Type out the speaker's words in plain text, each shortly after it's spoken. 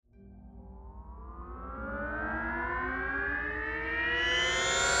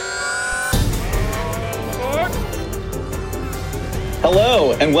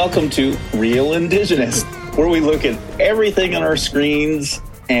Hello, and welcome to Real Indigenous, where we look at everything on our screens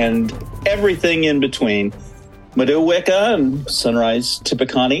and everything in between. Madhu Wicca and Sunrise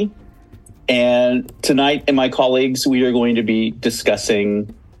Tipicani. And tonight, and my colleagues, we are going to be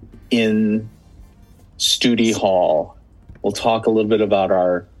discussing in Studi Hall. We'll talk a little bit about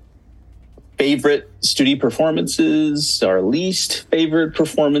our favorite Studi performances, our least favorite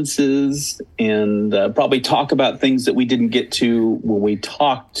performances, and probably talk about things that we didn't get to when we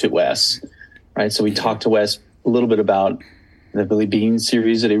talked to Wes, right? So we talked to Wes a little bit about the Billy Bean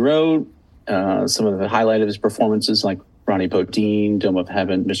series that he wrote, some of the highlight of his performances like Ronnie Bodine, Dome of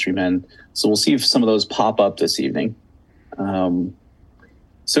Heaven, Mystery Men. So we'll see if some of those pop up this evening. So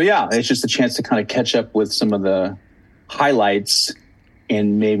yeah, it's just a chance to kind of catch up with some of the highlights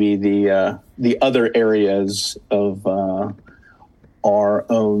and maybe the other areas of our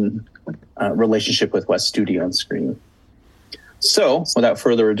own relationship with Wes Studi on screen. So, without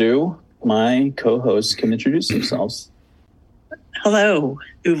further ado, my co-hosts can introduce themselves. Hello,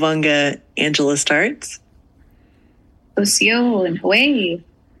 Uvanga Angela Starts. Osio in Hawaii,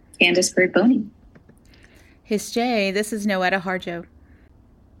 Candace Bird Boney. His Jay, this is Noetta Harjo.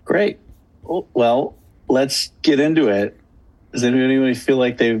 Great. Well, let's get into it. Does anybody feel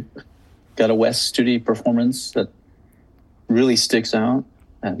like they've got a Wes Studi performance that really sticks out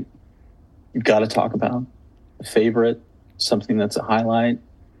and you've got to talk about? A favorite, something that's a highlight?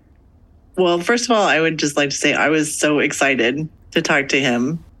 Well, first of all, I would just like to say I was so excited to talk to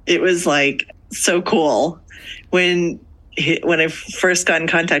him. It was like so cool when I first got in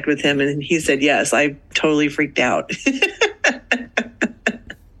contact with him and he said yes. I totally freaked out.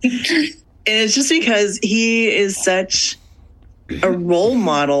 And it's just because he is such a role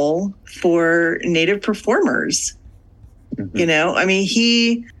model for Native performers. Mm-hmm. You know, I mean,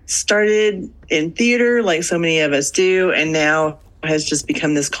 he started in theater like so many of us do, and now has just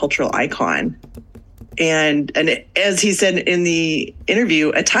become this cultural icon. And as he said in the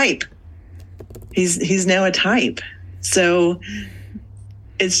interview, a type. He's now a type. So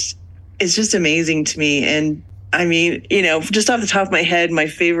it's just amazing to me. And I mean, you know, just off the top of my head, my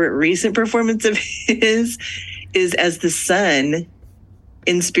favorite recent performance of his is as the sun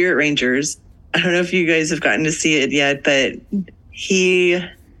in Spirit Rangers. I don't know if you guys have gotten to see it yet, but he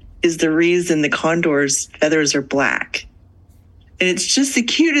is the reason the condor's feathers are black. And it's just the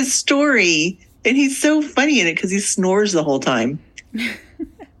cutest story. And he's so funny in it because he snores the whole time.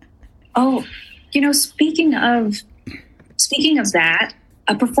 Oh, you know, speaking of that,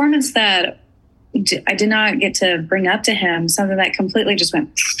 a performance that I did not get to bring up to him, something that completely just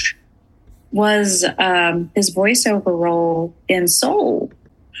went was his voiceover role in Soul.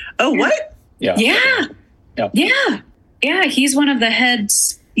 Oh, what? Yeah. He's one of the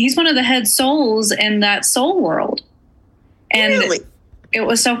head souls in that Soul world, and really? It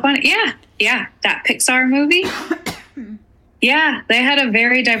was so funny. Yeah, that Pixar movie. Yeah, they had a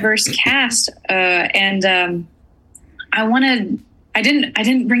very diverse cast, and I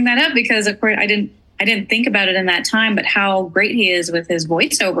didn't bring that up because, of course, I didn't think about it in that time, but how great he is with his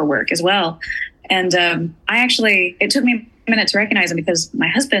voiceover work as well. And it took me a minute to recognize him because my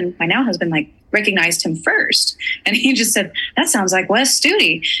now husband, like recognized him first. And he just said, that sounds like Wes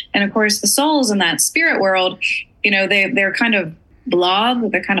Studi. And of course, the souls in that spirit world, you know, they're kind of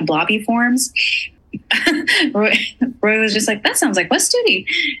they're kind of blobby forms. Roy was just like, that sounds like Wes Studi.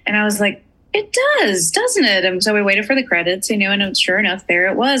 And I was like, it does, doesn't it? And so we waited for the credits, you know, and sure enough, there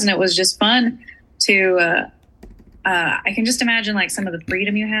it was. And it was just fun to, I can just imagine like some of the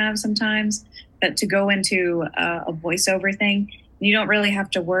freedom you have sometimes, but to go into a voiceover thing, you don't really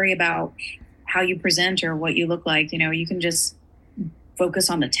have to worry about how you present or what you look like. You know, you can just focus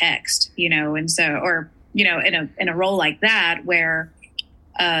on the text, you know, and so, or, you know, in a role like that where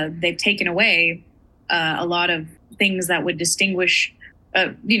they've taken away a lot of things that would distinguish,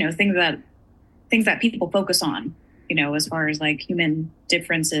 you know, things that people focus on, you know, as far as like human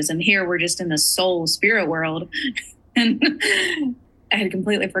differences. And here we're just in the soul spirit world. And I had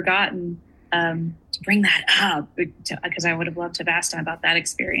completely forgotten to bring that up because I would have loved to have asked him about that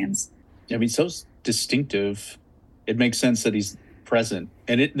experience. I mean, so distinctive. It makes sense that he's present.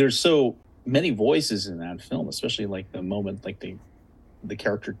 And there's so many voices in that film, especially like the moment like the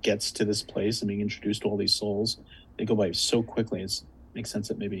character gets to this place and being introduced to all these souls. They go by so quickly. It makes sense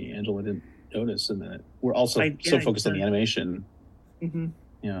that maybe Angela didn't notice, and that we're also so focused on the animation. Mm-hmm.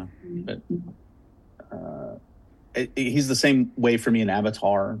 Yeah, but he's the same way for me in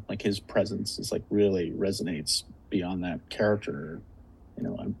Avatar. Like his presence is like really resonates beyond that character. You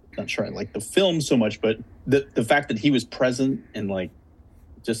know, I'm not sure I like the film so much, but the fact that he was present and like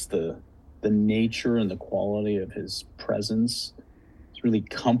just the nature and the quality of his presence It's really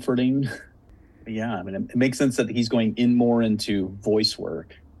comforting. Yeah, I mean, it makes sense that he's going in more into voice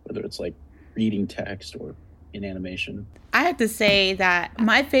work, whether it's like reading text or in animation. I have to say that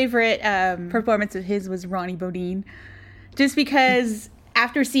my favorite performance of his was Ronnie Bodine, just because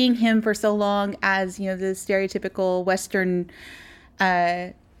after seeing him for so long as, the stereotypical Western,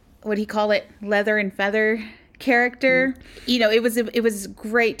 what do you call it, leather and feather character, it was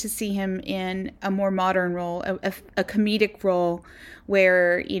great to see him in a more modern role, a comedic role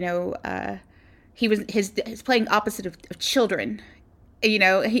where, he was his playing opposite of children.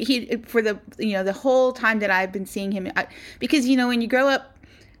 He for the whole time that I've been seeing him, because when you grow up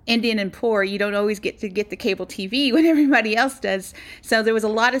Indian and poor, you don't always get the cable TV when everybody else does. So there was a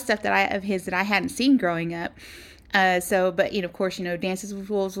lot of stuff that I hadn't seen growing up. But of course, Dances with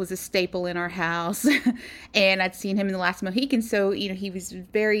Wolves was a staple in our house, and I'd seen him in The Last Mohican. So he was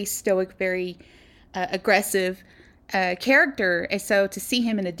very stoic, very aggressive character, and so to see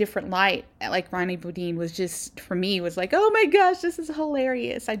him in a different light, like Ronnie Bodine, was just, for me, was like, oh my gosh, this is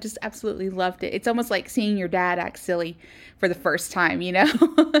hilarious. I just absolutely loved it. It's almost like seeing your dad act silly for the first time,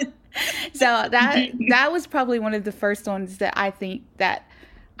 So that was probably one of the first ones that I think that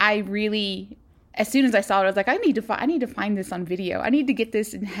I really, as soon as I saw it, I was like, I need to find this on video. I need to get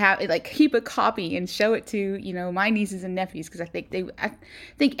this and have it, like, keep a copy and show it to my nieces and nephews, because I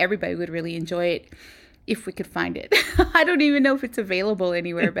think everybody would really enjoy it if we could find it. I don't even know if it's available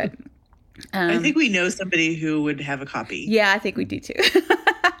anywhere, but I think we know somebody who would have a copy. Yeah, I think we do too.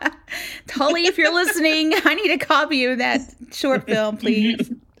 Tully, if you're listening, I need a copy of that short film,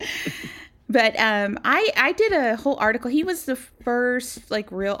 please. But I did a whole article. He was the first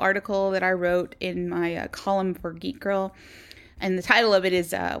real article that I wrote in my column for Geek Girl. And the title of it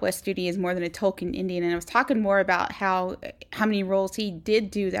is Wes Studi is More Than a Tolkien Indian. And I was talking more about how many roles he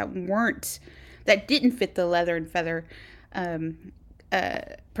did do that didn't fit the leather and feather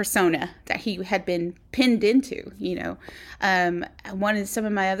persona that he had been pinned into, some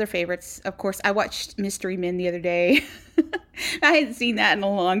of my other favorites, of course, I watched Mystery Men the other day. I hadn't seen that in a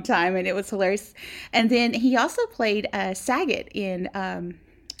long time, and it was hilarious. And then he also played Saget in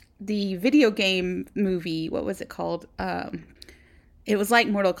the video game movie. What was it called? It was like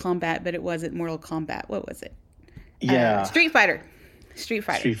Mortal Kombat, but it wasn't Mortal Kombat. What was it? Yeah. Street Fighter.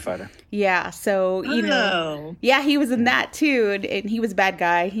 Yeah, so, yeah, he was in that too, and he was a bad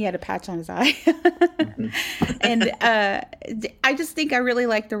guy. He had a patch on his eye. And I just think I really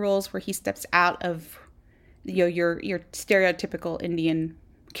like the roles where he steps out of, your stereotypical Indian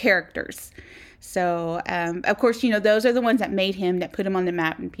characters. So, of course, those are the ones that made him, that put him on the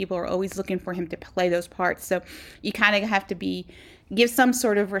map, and people are always looking for him to play those parts. So you kind of have to give some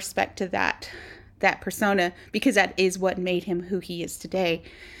sort of respect to that persona, because that is what made him who he is today.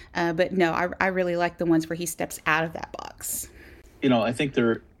 But no, I really like the ones where he steps out of that box. I think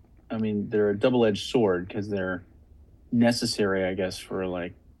they're a double-edged sword, because they're necessary, I guess,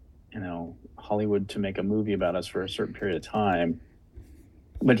 for Hollywood to make a movie about us for a certain period of time.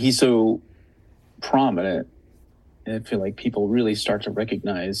 But he's so prominent, and I feel like people really start to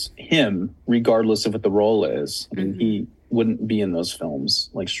recognize him regardless of what the role is. I mean, he wouldn't be in those films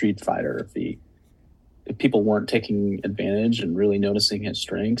like Street Fighter if people weren't taking advantage and really noticing his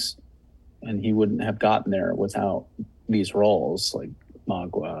strengths, and he wouldn't have gotten there without these roles like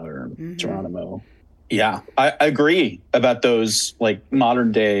Magua or Geronimo. Yeah, I agree about those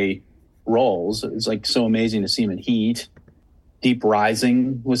modern day roles. It's so amazing to see him in Heat. Deep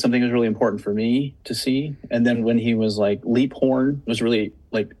Rising was something that was really important for me to see. And then when he was Leap Horn, it was really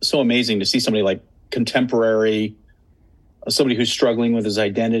so amazing to see somebody contemporary, somebody who's struggling with his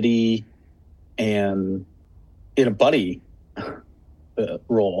identity, and in a buddy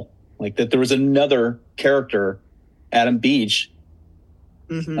role, that there was another character, Adam Beach.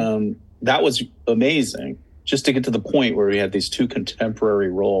 That was amazing, just to get to the point where we had these two contemporary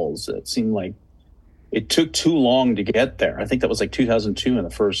roles. It seemed like it took too long to get there. I think that was 2002 when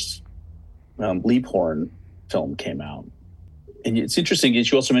the first Leap Horn film came out. And it's interesting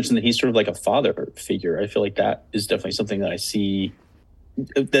that you also mentioned that he's sort of a father figure. I feel like that is definitely something that I see,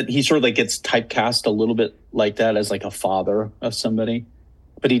 that he sort of gets typecast a little bit like that, as a father of somebody.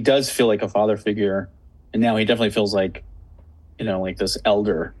 But he does feel like a father figure. And now he definitely feels like this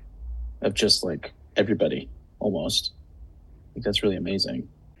elder of just everybody almost. I think that's really amazing.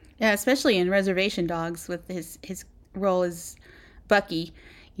 Yeah, especially in Reservation Dogs with his role as Bucky.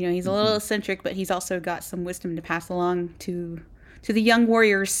 He's a little eccentric, but he's also got some wisdom to pass along to the young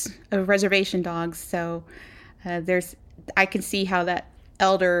warriors of Reservation Dogs. So I can see how that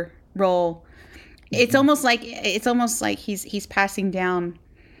elder role, it's almost like he's passing down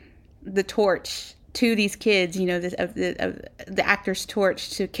the torch to these kids, of the actor's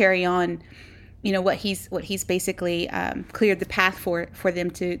torch to carry on, what he's basically cleared the path for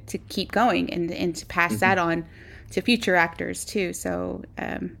them to keep going and to pass that on to future actors too. So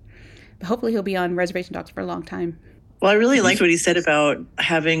hopefully he'll be on Reservation Dogs for a long time. Well, I really liked what he said about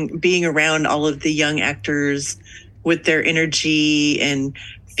being around all of the young actors with their energy and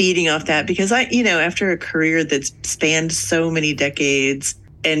feeding off that, because after a career that's spanned so many decades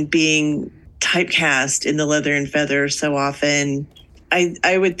and being typecast in the leather and feather so often,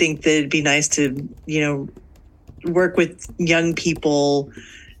 I would think that it'd be nice to, work with young people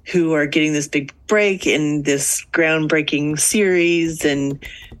who are getting this big break in this groundbreaking series. And,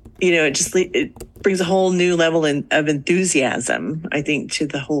 it brings a whole new level of enthusiasm, I think, to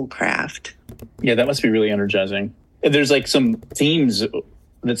the whole craft. Yeah, that must be really energizing. There's like some themes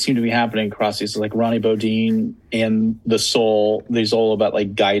that seem to be happening across these, like Ronnie Bodine and The Soul. There's all about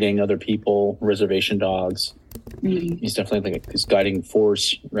like guiding other people, Reservation Dogs. He's definitely like this guiding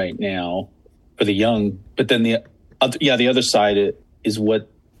force right now for the young. But then the other side is what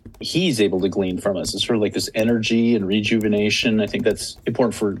he's able to glean from us. It's sort of like this energy and rejuvenation. I think that's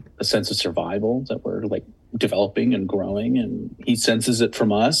important for a sense of survival that we're like developing and growing. And he senses it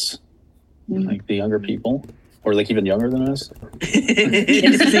from us, like the younger people. Or like even younger than us. All the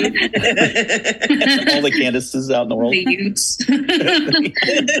Candaces out in the world. The youths. I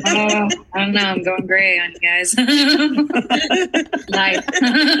don't know. I'm going gray on you guys. Life.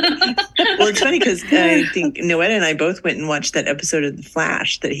 Well, it's funny because I think Noetta and I both went and watched that episode of The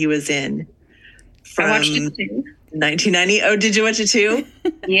Flash that he was in. I watched it too. 1990. Oh, did you watch it too?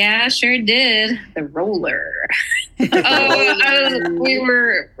 Yeah, sure did. The Roller. Roy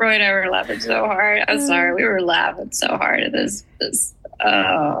and I were laughing so hard. I'm sorry, we were laughing so hard at this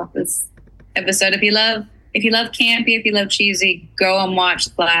episode. If you love campy, if you love cheesy, go and watch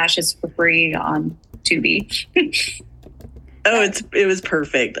Flash. It's for free on Tubi. It was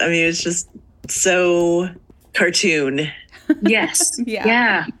perfect. I mean, it's just so cartoon. Yes.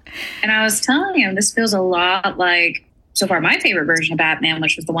 Yeah. And I was telling him, this feels a lot like, so far, my favorite version of Batman,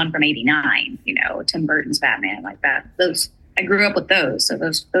 which was the one from ’89, Tim Burton's Batman, like that. Those, I grew up with those. So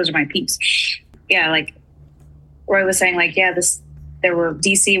those are my peeps. Yeah. Like Roy was saying, like,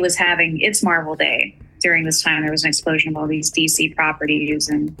 DC was having its Marvel Day during this time. There was an explosion of all these DC properties,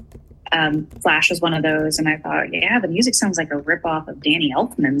 and Flash was one of those. And I thought, yeah, the music sounds like a ripoff of Danny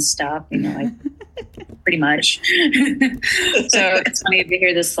Elfman's stuff, like pretty much. So it's funny to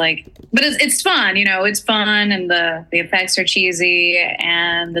hear this, like, but it's fun, it's fun, and the effects are cheesy,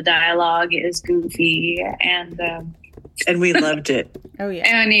 and the dialogue is goofy, and we loved it. Oh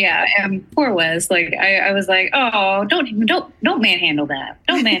yeah. And poor Wes, like I was like, oh, don't manhandle that.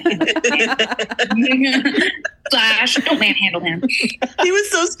 Don't manhandle that. Flash, don't manhandle him. He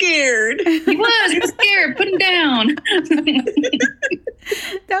was so scared. He was scared. Put him down.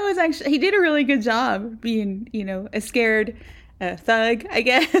 That was actually, he did a really good job being, a scared thug, I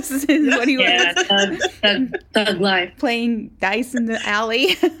guess, is what he was. Thug life. Playing dice in the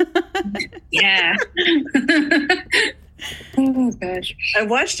alley. Yeah. Oh gosh. I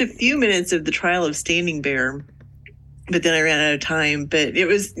watched a few minutes of The Trial of Standing Bear, but then I ran out of time. But it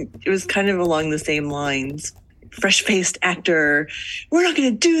was kind of along the same lines. Fresh-faced actor, we're not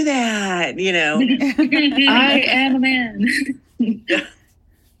going to do that, I am a man. Yeah.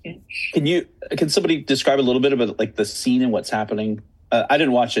 Can somebody describe a little bit about like the scene and what's happening? I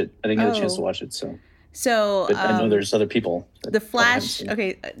didn't watch it. I didn't get a chance to watch it. So but I know there's other people. The Flash.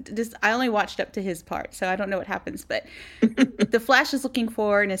 Okay, I only watched up to his part, so I don't know what happens. But the Flash is looking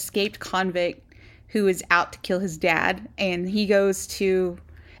for an escaped convict who is out to kill his dad, and he goes to.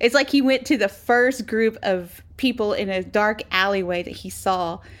 It's like he went to the first group of people in a dark alleyway that he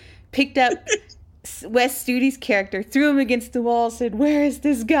saw, picked up Wes Studi's character, threw him against the wall, said, "Where is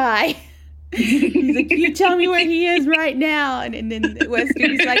this guy?" He's like, "You tell me where he is right now." And then Wes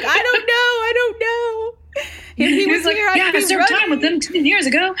Studi's like, I don't know. If he was like, here, I'd I be served running. time with them 10 years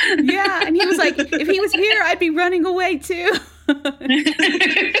ago. Yeah, and he was like, if he was here, I'd be running away too.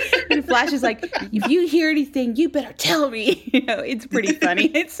 And Flash is like, if you hear anything, you better tell me. It's pretty funny.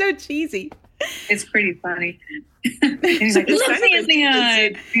 It's so cheesy. It's pretty funny. And he's like, look me in the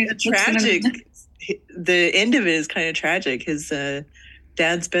eye. It's tragic. The end of it is kind of tragic. His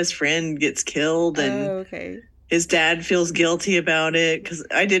dad's best friend gets killed, and his dad feels guilty about it, because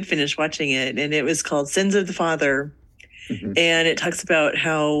I did finish watching it, and it was called Sins of the Father. Mm-hmm. And it talks about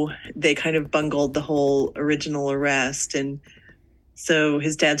how they kind of bungled the whole original arrest. And so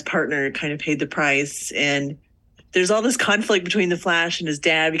his dad's partner kind of paid the price. And there's all this conflict between the Flash and his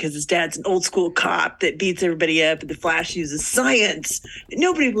dad, because his dad's an old school cop that beats everybody up, and the Flash uses science.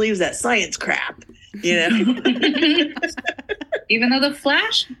 Nobody believes that science crap. You know, Even though the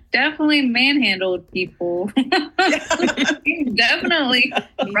Flash definitely manhandled people, he definitely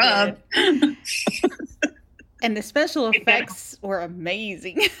rubbed. And the special effects were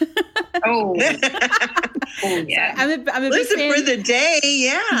amazing. Oh, yeah. I'm a big listen fan. for the day.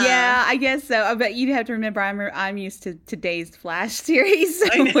 Yeah. Yeah, I guess so. But you have to remember, I'm used to today's Flash series,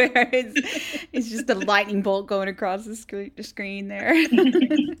 where it's just a lightning bolt going across the screen there.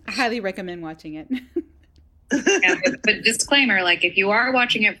 I highly recommend watching it. Yeah, but disclaimer, like if you are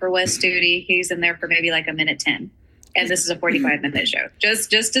watching it for Wes Studi, he's in there for maybe like a minute 10. And this is a 45-minute show. Just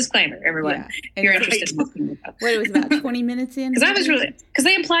disclaimer, everyone. Yeah. If you're interested in listening to What, it was about 20 minutes in? because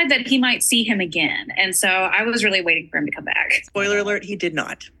they implied that he might see him again. And so I was really waiting for him to come back. Spoiler alert, he did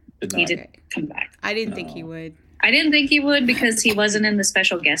not. He did come back. I didn't think he would. I didn't think he would because he wasn't in the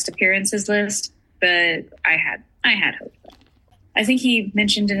special guest appearances list, but I had hope. I think he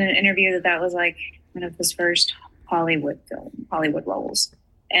mentioned in an interview that was like one of his first Hollywood roles.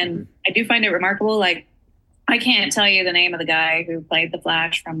 And I do find it remarkable. Like, I can't tell you the name of the guy who played the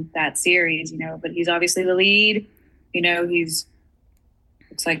Flash from that series, but he's obviously the lead. He's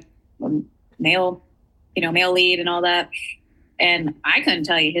looks like a male lead and all that. And I couldn't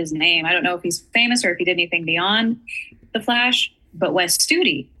tell you his name. I don't know if he's famous or if he did anything beyond the Flash, but Wes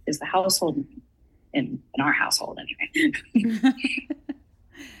Studi is the household name in our household anyway.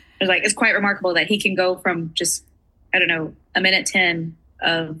 It's quite remarkable that he can go from just, I don't know, a minute 10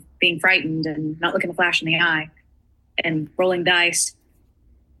 of being frightened and not looking the Flash in the eye and rolling dice.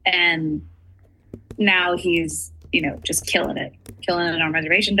 And now he's, just killing it on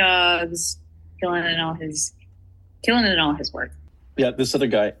Reservation Dogs, killing it in all his work. Yeah, this other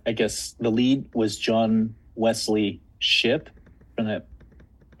guy, I guess the lead was John Wesley Shipp from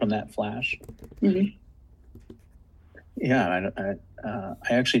that Flash. Mm-hmm. Yeah,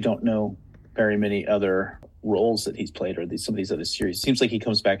 I actually don't know very many other roles that he's played or some of these other series. Seems like he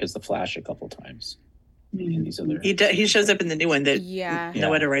comes back as the Flash a couple times. In these other, he shows up in the new one that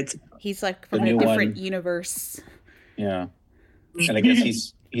Noetta writes about. He's like from a different universe. Yeah, and I guess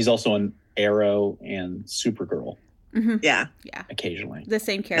he's also on Arrow and Supergirl. Mm-hmm. Yeah. Occasionally, the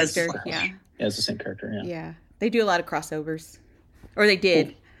same character. It's the same character. Yeah, they do a lot of crossovers, or they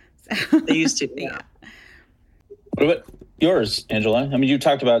did. They used to. Yeah. What about yours, Angela? I mean, you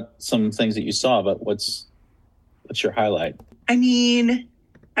talked about some things that you saw, but what's your highlight? I mean,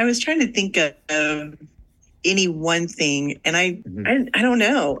 I was trying to think of any one thing, and I don't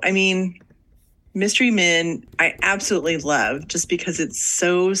know. I mean, Mystery Men, I absolutely love just because it's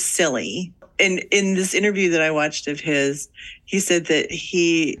so silly. And in this interview that I watched of his, he said that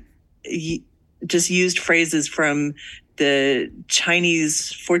he just used phrases from the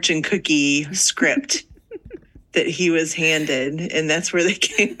Chinese fortune cookie script that he was handed, and that's where they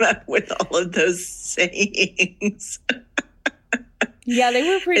came up with all of those sayings. Yeah, they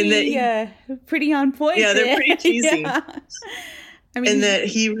were pretty on point. Yeah, they're pretty cheesy. Yeah. I mean, and that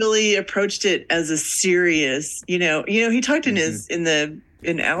he really approached it as a serious, he talked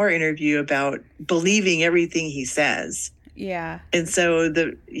in our interview about believing everything he says. Yeah. And so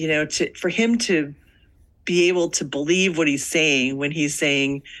for him to be able to believe what he's saying when he's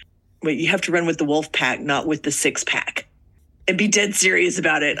saying, well, you have to run with the wolf pack, not with the six pack, and be dead serious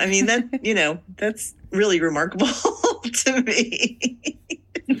about it. I mean, that, that's really remarkable to me.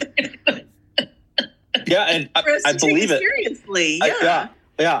 Yeah, and I believe it. Seriously, yeah.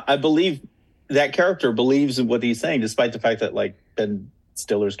 I believe that character believes in what he's saying, despite the fact that like Ben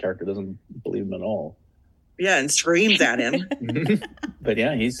Stiller's character doesn't believe him at all. Yeah, and screams at him. But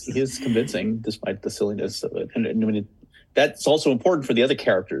yeah, he's convincing despite the silliness of it. And I mean, that's also important for the other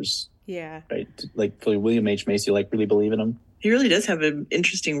characters. Yeah. Right. Like for William H. Macy, like really believe in him. He really does have an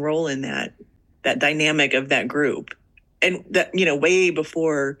interesting role in that dynamic of that group. And that, way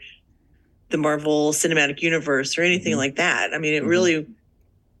before the Marvel Cinematic Universe or anything like that. I mean, it really,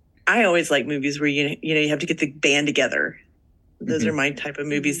 I always like movies where, you have to get the band together. Those are my type of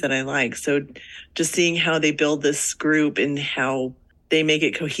movies that I like. So just seeing how they build this group and how they make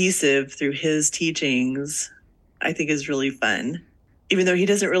it cohesive through his teachings, I think is really fun. Even though he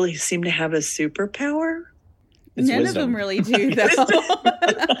doesn't really seem to have a superpower. None of them really do, though.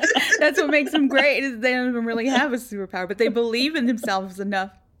 That's what makes them great, is none of them really have a superpower, but they believe in themselves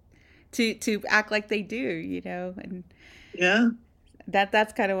enough to act like they do, and yeah,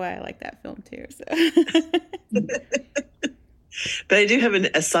 that's kind of why I like that film too. So, but I do have an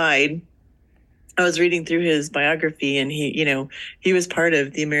aside. I was reading through his biography, and he was part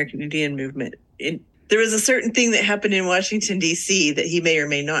of the American Indian movement. There was a certain thing that happened in Washington, D.C. that he may or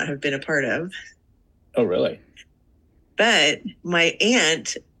may not have been a part of. Oh, really? But my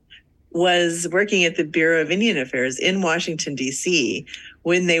aunt was working at the Bureau of Indian Affairs in Washington, D.C.,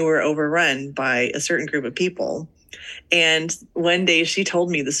 when they were overrun by a certain group of people. And one day she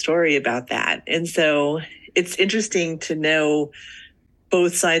told me the story about that. And so it's interesting to know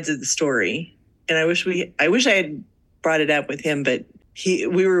both sides of the story. And I wish I had brought it up with him, but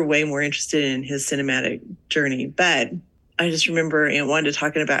we were way more interested in his cinematic journey. But I just remember Aunt Wanda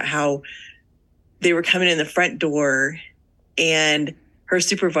talking about how they were coming in the front door and her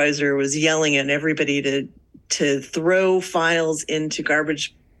supervisor was yelling at everybody to throw files into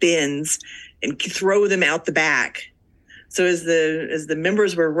garbage bins and throw them out the back. So as the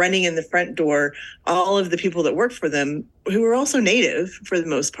members were running in the front door, all of the people that worked for them, who were also Native for the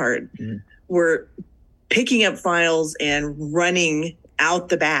most part, were picking up files and running out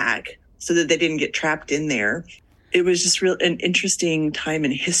the back so that they didn't get trapped in there. It was just an interesting time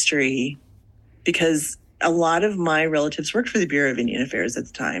in history because a lot of my relatives worked for the Bureau of Indian Affairs at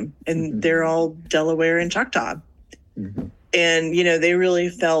the time, and they're all Delaware and Choctaw. And, they really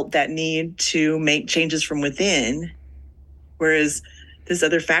felt that need to make changes from within, whereas this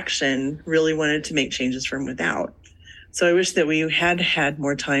other faction really wanted to make changes from without. So I wish that we had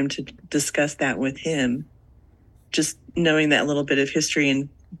more time to discuss that with him, just knowing that little bit of history and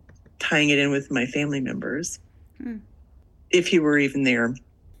tying it in with my family members, if he were even there.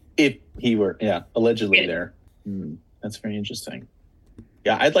 If he were, allegedly there. That's very interesting.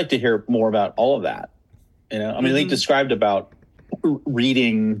 Yeah, I'd like to hear more about all of that. They described about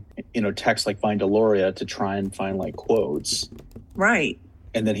reading, texts like Find Deloria to try and find like quotes. Right.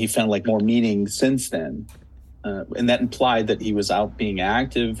 And then he found like more meaning since then. And that implied that he was out being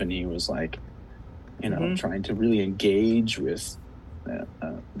active and he was like, trying to really engage with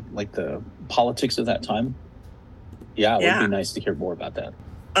like the politics of that time. Yeah, it would be nice to hear more about that.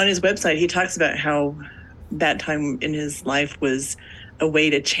 On his website, he talks about how that time in his life was a way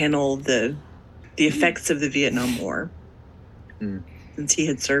to channel the effects of the Vietnam War, since he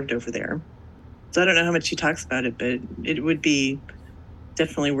had served over there. So I don't know how much he talks about it, but it would be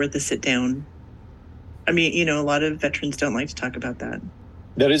definitely worth a sit down. I mean, a lot of veterans don't like to talk about that.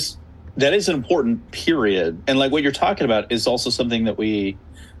 That is an important period. And like what you're talking about is also something that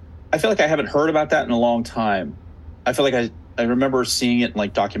I feel like I haven't heard about that in a long time. I feel like I remember seeing it in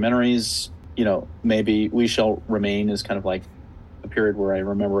like documentaries, maybe We Shall Remain is kind of like a period where I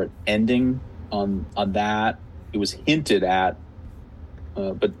remember it ending on that. It was hinted at,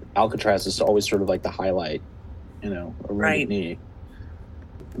 but Alcatraz is always sort of like the highlight, a Wounded Knee.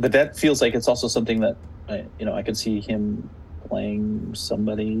 But that feels like it's also something that, I could see him playing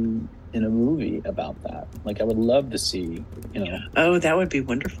somebody in a movie about that. Like I would love to see, Oh, that would be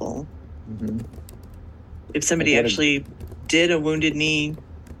wonderful. If somebody actually did a Wounded Knee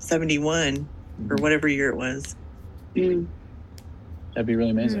 71 or whatever year it was. That'd be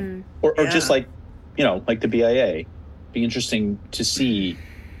really amazing. Or just like, like the BIA. Be interesting to see,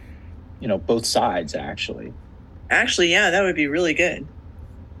 both sides actually. Actually, yeah, that would be really good.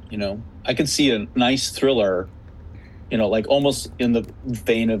 I could see a nice thriller, like almost in the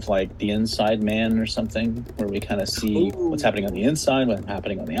vein of like The Inside Man or something, where we kind of see what's happening on the inside, what's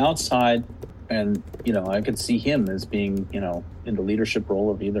happening on the outside. And, I could see him as being, in the leadership role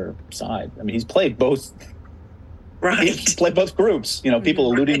of either side. I mean, he's played both. Right. He's played both groups,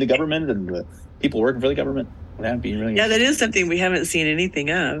 people eluding the government and the people working for the government. That'd be really that is something we haven't seen anything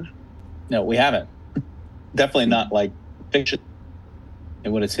of. No, we haven't. Definitely not like fiction.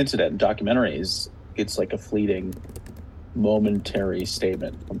 And when it's hinted at in documentaries, it's like a fleeting, momentary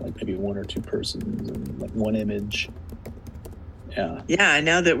statement from like maybe one or two persons and like one image. Yeah. Yeah.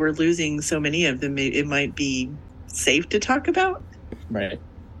 Now that we're losing so many of them, it might be safe to talk about. Right.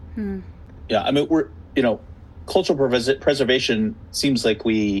 Yeah. I mean, we're, cultural preservation seems like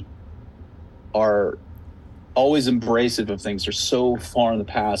we are always embracive of things that are so far in the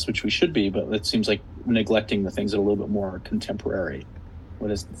past, which we should be, but it seems like neglecting the things that are a little bit more contemporary. What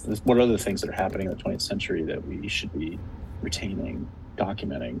are the things that are happening in the 20th century that we should be retaining,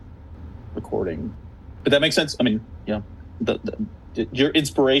 documenting, recording? But that makes sense. I mean, your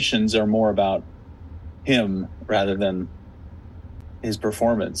inspirations are more about him rather than his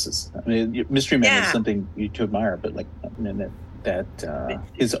performances. I mean, Mystery Man is something you to admire, but like that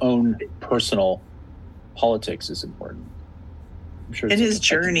his own personal politics is important. I'm sure. And his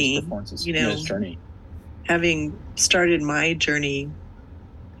journey, his journey. Having started my journey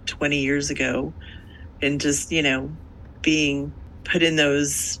 20 years ago, and just being put in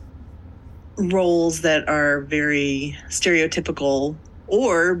those roles that are very stereotypical,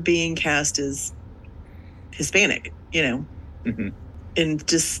 or being cast as Hispanic, and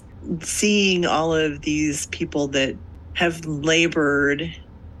just seeing all of these people that have labored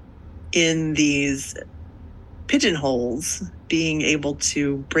in these pigeonholes, being able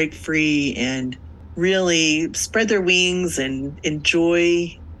to break free and really spread their wings and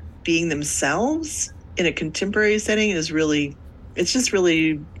enjoy being themselves in a contemporary setting is really, it's just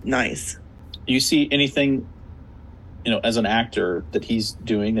really nice. Do you see anything, as an actor that he's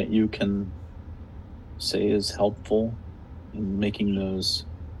doing that you can say is helpful in making those?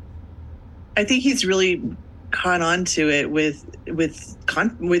 I think he's really caught on to it with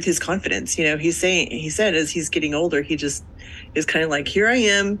his confidence. He said as he's getting older, he just is kind of like, here I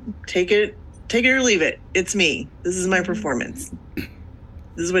am, take it or leave it. It's me. This is my performance. This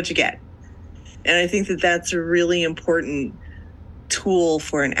is what you get. And I think that that's a really important tool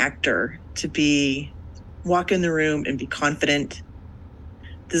for an actor to walk in the room and be confident.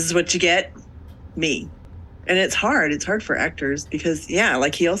 This is what you get, me. And it's hard. It's hard for actors because,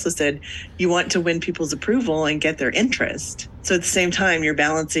 like he also said, you want to win people's approval and get their interest. So at the same time, you're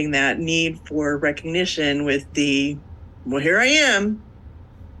balancing that need for recognition with well, here I am.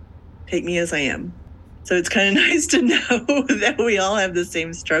 Take me as I am. So it's kind of nice to know that we all have the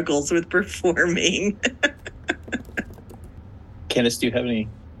same struggles with performing. Candace, do you have any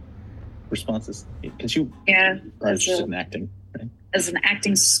responses? Because you are interested in acting, right? As an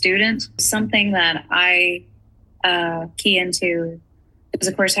acting student, something that I key into is,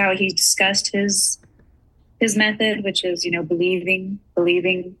 of course, how he discussed his method, which is, believing,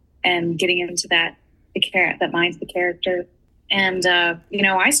 and getting into that mind of the character. And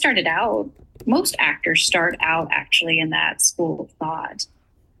I started out. Most actors start out actually in that school of thought.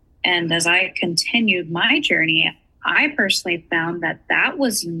 And as I continued my journey, I personally found that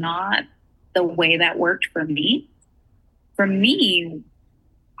was not the way that worked for me. For me,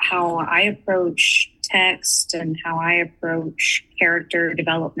 how I approach text and how I approach character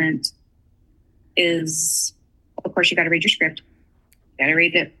development is, of course, you got to read your script. You got to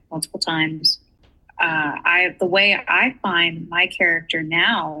read it multiple times. The way I find my character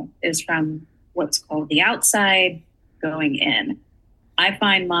now is from what's called the outside going in. I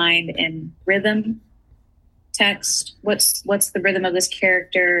find mine in rhythm, text. What's the rhythm of this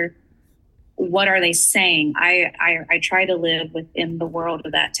character? What are they saying? I try to live within the world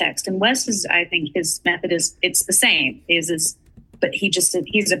of that text. And Wes I think his method it's the same. But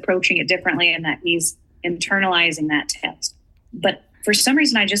he's approaching it differently in that he's internalizing that text. But for some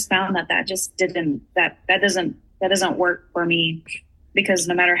reason, I just found that doesn't work for me, because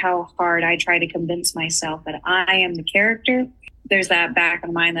no matter how hard I try to convince myself that I am the character, there's that back of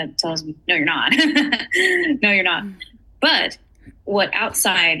the mind that tells me, no, you're not. No, you're not. But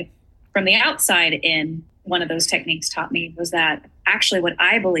from the outside in, one of those techniques taught me was that actually what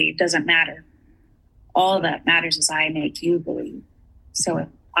I believe doesn't matter. All that matters is I make you believe. So if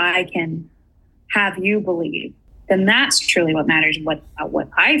I can have you believe, then that's truly what matters. What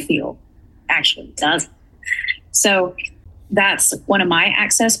I feel actually does. So that's one of my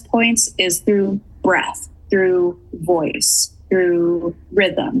access points, is through breath, through voice, through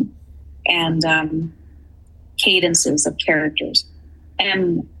rhythm, and cadences of characters.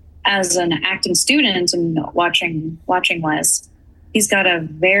 And as an acting student and watching Wes, he's got a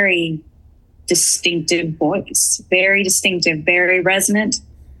very distinctive voice, very distinctive, very resonant,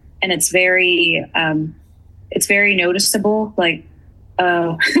 and it's very noticeable. Like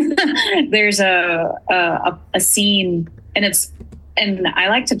there's a scene, and I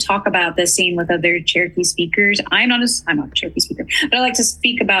like to talk about this scene with other Cherokee speakers. I'm not a Cherokee speaker, but I like to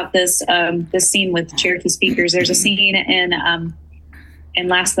speak about this scene with Cherokee speakers. There's a scene in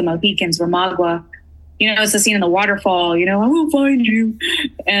Last of the Mohicans where Magua, it's the scene in the waterfall, I will find you.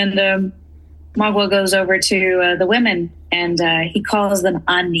 And Magua goes over to the women, and he calls them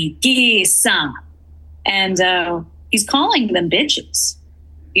Aniki-san. And he's calling them bitches.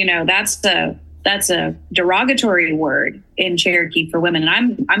 That's a derogatory word in Cherokee for women.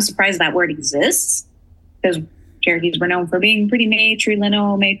 And I'm surprised that word exists, because Cherokees were known for being pretty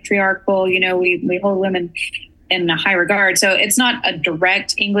matriarchal. We hold women in a high regard. So it's not a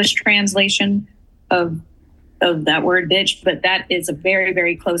direct English translation of that word bitch, but that is a very,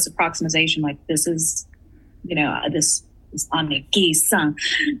 very close approximation. Like, this is, this is Aniki-san,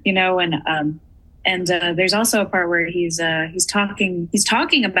 and there's also a part where he's talking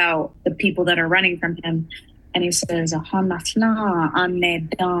about the people that are running from him, and he says, and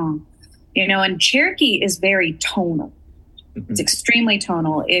Cherokee is very tonal. Mm-hmm. It's extremely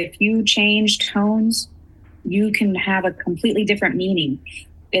tonal. If you change tones, you can have a completely different meaning.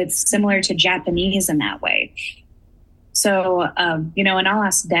 It's similar to Japanese in that way. So, and I'll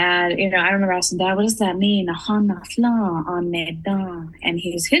ask Dad, I remember asking Dad, what does that mean? And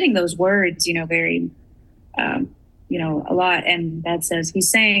he's hitting those words, very, a lot. And Dad says, he's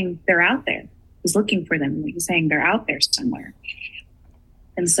saying they're out there. He's looking for them. He's saying they're out there somewhere.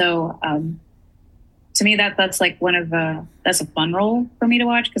 And so, to me, that's like that's a fun role for me to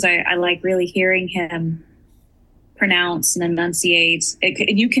watch, because I like really hearing him pronounce and enunciate.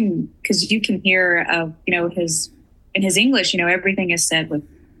 And you can hear, in his English, everything is said with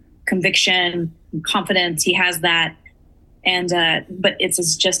conviction and confidence. He has that. And, but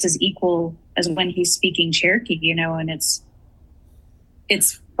it's just as equal as when he's speaking Cherokee, and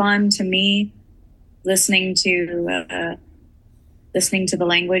it's fun to me listening to the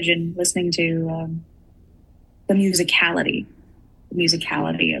language and listening to, the musicality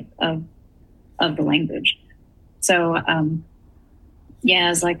of the language. So,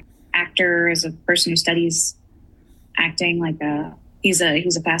 as like actor, as a person who studies acting, he's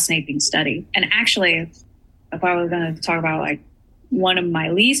a fascinating study. And actually, if I was going to talk about like one of my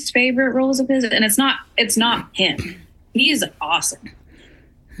least favorite roles of his, and it's not him, he's awesome.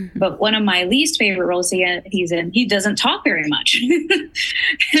 But one of my least favorite roles he's in, he doesn't talk very much.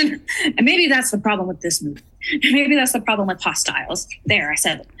 and maybe that's the problem with this movie. Maybe that's the problem with Hostiles. There, I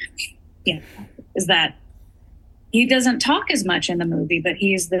said it. Is that he doesn't talk as much in the movie, but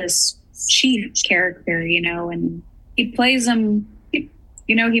he's this chief character, and he plays him,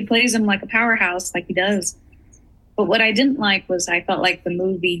 he plays him like a powerhouse, like he does. But what I didn't like was I felt like the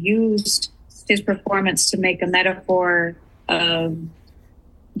movie used his performance to make a metaphor of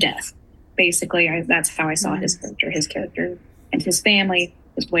death. Basically, that's how I saw his character and his family,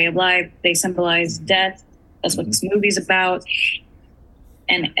 his way of life. They symbolize death. That's what this movie's about.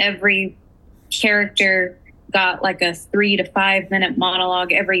 And every character got like a 3 to 5 minute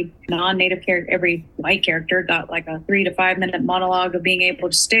monologue. Every non-native character, every white character got like a 3 to 5 minute monologue of being able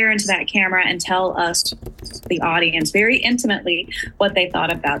to stare into that camera and tell us, the audience, very intimately what they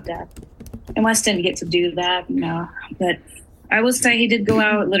thought about death. And Wes didn't get to do that, but I will say he did go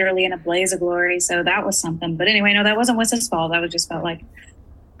out literally in a blaze of glory. So that was something. But anyway, no, that wasn't Wes's fault. I just felt like,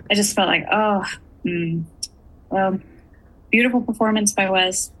 well, beautiful performance by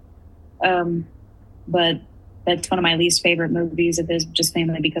Wes. But that's one of my least favorite movies of his, just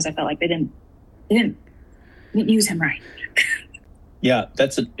mainly because I felt like they didn't use him right. Yeah,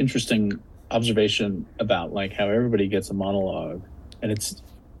 that's an interesting observation about like how everybody gets a monologue, and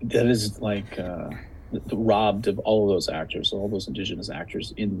that is like robbed of all of those actors, all those indigenous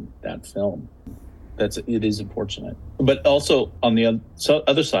actors in that film. It is unfortunate. But also on the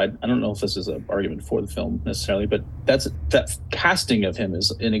other side, I don't know if this is an argument for the film necessarily, but that casting of him is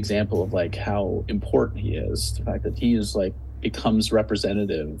an example of like how important he is. The fact that he is like becomes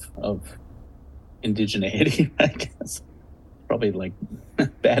representative of indigeneity, I guess. Probably like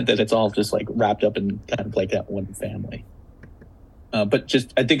bad that it's all just like wrapped up in kind of like that one family. But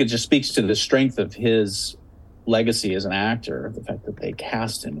I think it just speaks to the strength of his legacy as an actor. The fact that they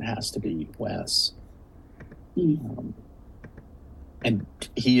cast him has to be Wes. And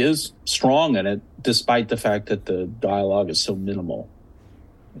he is strong in it, despite the fact that the dialogue is so minimal.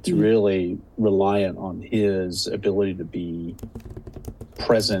 It's really reliant on his ability to be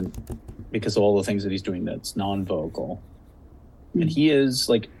present because of all the things that he's doing that's non-vocal. And he is,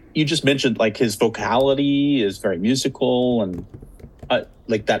 like, you just mentioned, like, his vocality is very musical, and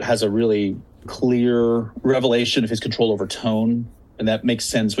like that has a really clear revelation of his control over tone. And that makes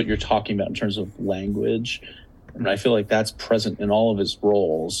sense what you're talking about in terms of language. And I feel like that's present in all of his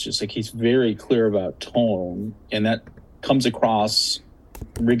roles. Just like he's very clear about tone, and that comes across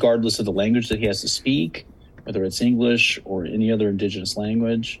regardless of the language that he has to speak, whether it's English or any other indigenous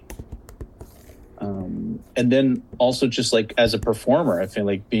language. And then also just like as a performer, I feel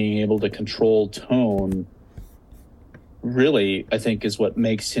like being able to control tone really, I think, is what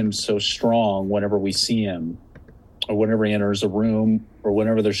makes him so strong whenever we see him, or whenever he enters a room, or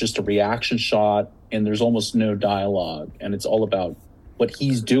whenever there's just a reaction shot and there's almost no dialogue, and it's all about what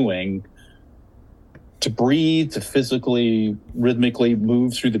he's doing to breathe, to physically, rhythmically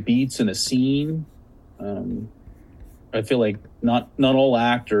move through the beats in a scene. I feel like not all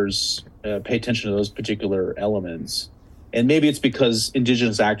actors pay attention to those particular elements. And maybe it's because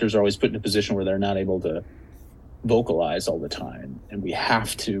indigenous actors are always put in a position where they're not able to vocalize all the time, and we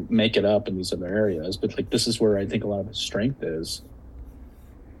have to make it up in these other areas. But like, this is where I think a lot of his strength is.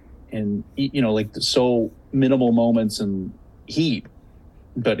 And, you know, like, so minimal moments in Heat,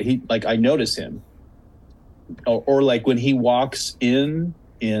 but he, like, I notice him. Or like when he walks in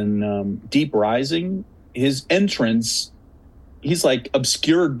Deep Rising, his entrance, he's like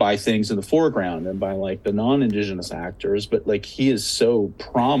obscured by things in the foreground and by like the non-indigenous actors, but like he is so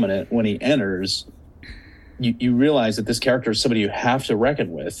prominent when he enters. You realize that this character is somebody you have to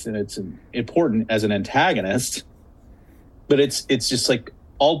reckon with, and it's important as an antagonist but it's just like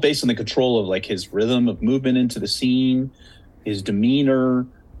all based on the control of like his rhythm of movement into the scene, his demeanor,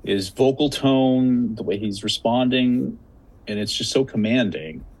 his vocal tone, the way he's responding, and it's just so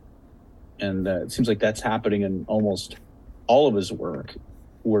commanding. And it seems like that's happening in almost all of his work,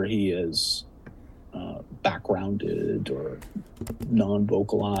 where he is backgrounded or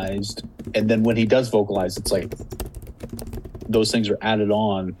non-vocalized. And then when he does vocalize, it's like those things are added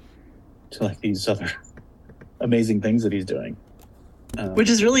on to like these other amazing things that he's doing. Which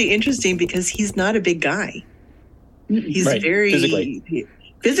is really interesting because he's not a big guy. He's right. very...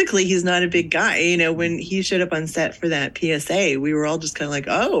 Physically, he's not a big guy. You know, when he showed up on set for that PSA, we were all just kind of like,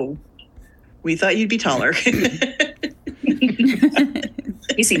 oh, we thought you'd be taller.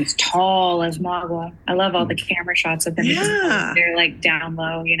 He seems tall as Magua. I love all the camera shots of him. Yeah. They're like down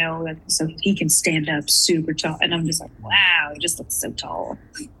low, you know, so he can stand up super tall. And I'm just like, wow, he just looks so tall.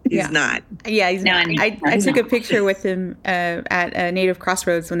 He's not. Yeah, he's not. I took a picture with him at Native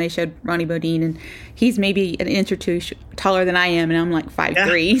Crossroads when they showed Ronnie Bodine, and he's maybe an inch or two taller than I am, and I'm like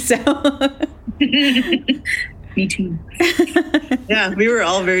 5'3", so... Me too. Yeah, we were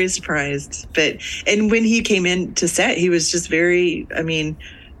all very surprised. And when he came in to set, he was just very,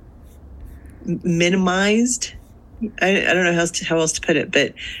 minimized. I don't know how else to put it,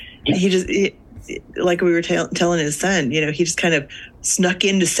 but like we were telling his son, you know, he just kind of snuck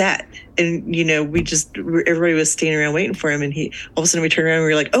into set, and you know, everybody was standing around waiting for him, and all of a sudden we turned around and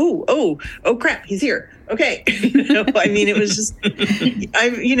we were like, oh crap, he's here. Okay. It was just,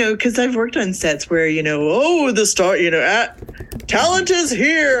 because I've worked on sets where, the star, talent is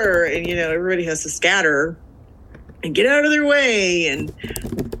here, and everybody has to scatter and get out of their way, and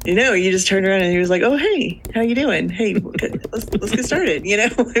you just turned around and he was like, oh, hey, how you doing? Hey, let's get started.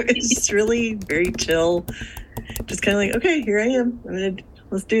 It's just really very chill, just kind of like, okay, here I am.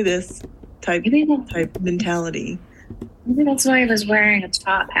 Let's do this type mentality. Maybe that's why he was wearing a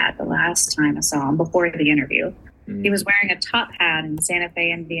top hat the last time I saw him before the interview. He was wearing a top hat in Santa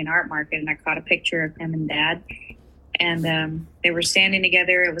Fe Indian Art Market, and I caught a picture of him and Dad. And they were standing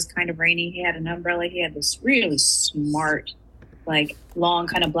together. It was kind of rainy. He had an umbrella. He had this really smart, like, long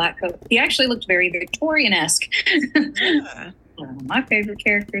kind of black coat. He actually looked very Victorian-esque. Yeah. My favorite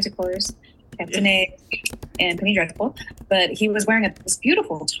characters, of course, Captain A and Penny Dreadful. But he was wearing this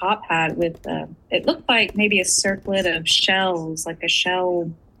beautiful top hat with, it looked like maybe a circlet of shells, like a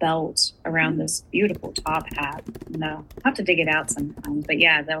shell belt around this beautiful top hat. No, I'll have to dig it out sometime. But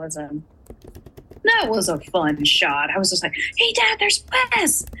yeah, that was a fun shot. I was just like, hey, Dad, there's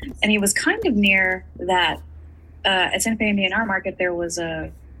Wes. And he was kind of near that, at Santa Fe Indian Art Market, there was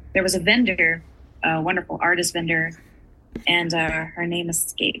a vendor, a wonderful artist vendor, and her name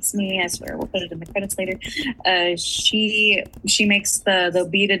escapes me. I swear, we'll put it in the credits later. She makes the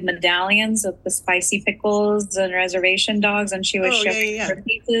beaded medallions of the spicy pickles and reservation dogs, and she was showing her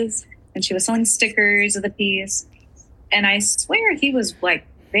pieces, and she was selling stickers of the piece. And I swear he was like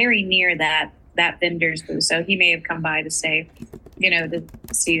very near that vendor's booth, so he may have come by to say, to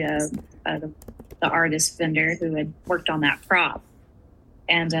see the artist vendor who had worked on that prop.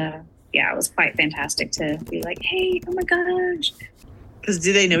 And it was quite fantastic to be like, hey, oh my gosh. Because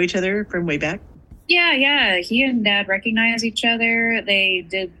do they know each other from way back? Yeah. He and Dad recognize each other. They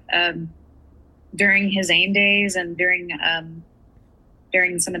did during his AIM days and during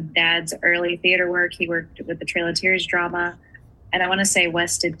some of Dad's early theater work. He worked with the Trail of Tears drama. And I want to say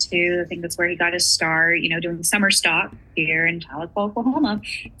Wes did too. I think that's where he got his start, doing summer stock here in Tahlequah, Oklahoma.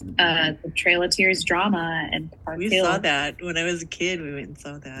 The Trail of Tears drama and Park We Hill. saw that when I was a kid. We went and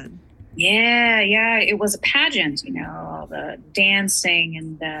saw that. Yeah. It was a pageant, all the dancing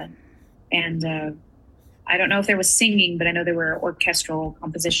and I don't know if there was singing, but I know there were orchestral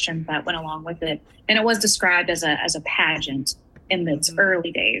compositions that went along with it. And it was described as a pageant in its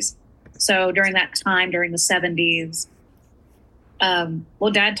early days. So during that time, during the 70s,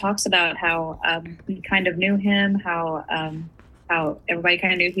 Dad talks about how he kind of knew him, how everybody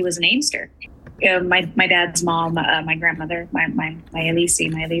kind of knew he was an AIMster. My dad's mom, my grandmother, my Elise, she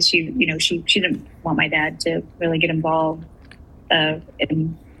didn't want my dad to really get involved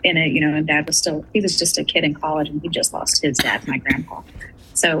in it, and Dad was just a kid in college, and he just lost his dad, my grandpa.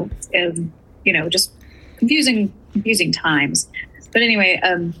 So, just confusing times. But anyway,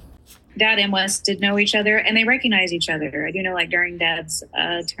 Dad and Wes did know each other, and they recognize each other. I do know, like, during Dad's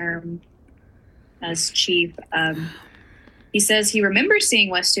term as chief, he says he remembers seeing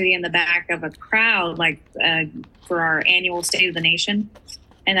Wes Studi in the back of a crowd, like, for our annual State of the Nation,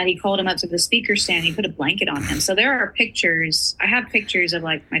 and that he called him up to the speaker stand. He put a blanket on him. So there are pictures. I have pictures of,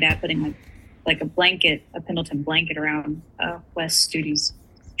 like, my dad putting, like a blanket, a Pendleton blanket around Wes Studi's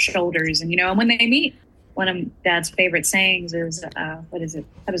shoulders. And, and when they meet, one of Dad's favorite sayings is, what is it?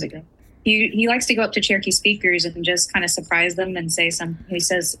 How does it go? He likes to go up to Cherokee speakers and just kind of surprise them and say he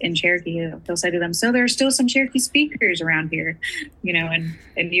says in Cherokee, he'll say to them, so there's still some Cherokee speakers around here, and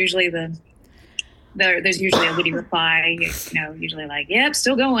usually there's usually a witty reply, usually like, yep,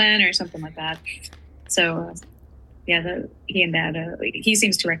 still going or something like that. So, he and Dad, he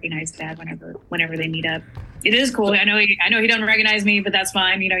seems to recognize Dad whenever they meet up. It is cool. I know he doesn't recognize me, but that's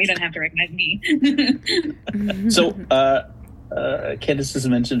fine. He doesn't have to recognize me. So, Candace has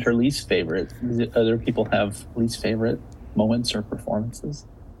mentioned her least favorite. Do other people have least favorite moments or performances?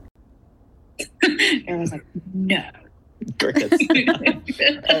 Everyone's like, no.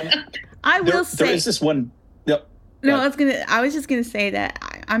 I will say there is this one. Yep. No, I was just gonna say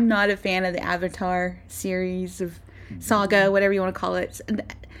that I'm not a fan of the Avatar series of saga, whatever you want to call it.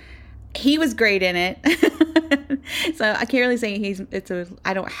 He was great in it, so I can't really say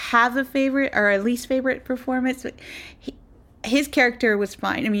I don't have a favorite or a least favorite performance, but his character was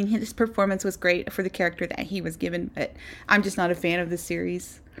fine. I mean, his performance was great for the character that he was given, but I'm just not a fan of the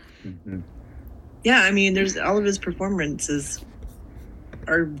series. Mm-hmm. Yeah, I mean, there's all of his performances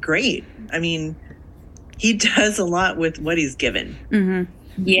are great. I mean, he does a lot with what he's given. Mm-hmm.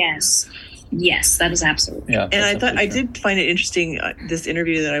 Yes, that is absolutely. Yeah, and I did find it interesting. This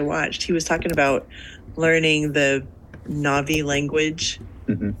interview that I watched, he was talking about learning the Na'vi language.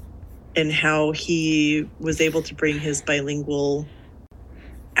 Mm-hmm. And how he was able to bring his bilingual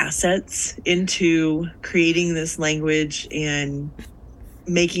assets into creating this language and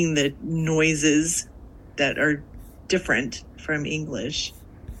making the noises that are different from English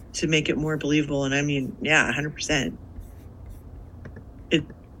to make it more believable. And I mean, yeah, 100%.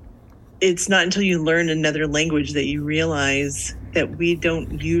 It's not until you learn another language that you realize that we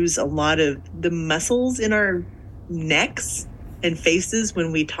don't use a lot of the muscles in our necks and faces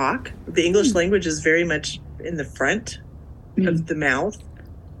when we talk. The English language is very much in the front of the mouth.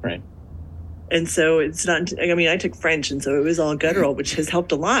 Right. And so it's not, I mean, I took French, and so it was all guttural, which has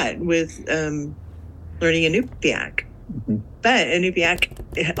helped a lot with learning Inupiaq. Mm-hmm. But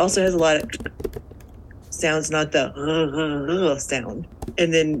Inupiaq also has a lot of sounds, not the sound.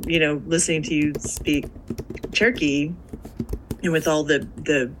 And then, listening to you speak Cherokee, and with all the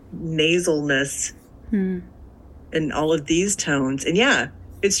nasalness, and all of these tones. And yeah,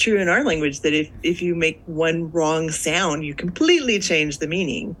 it's true in our language that if you make one wrong sound, you completely change the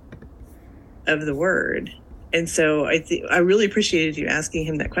meaning of the word. And so I really appreciated you asking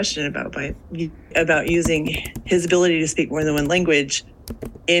him that question about using his ability to speak more than one language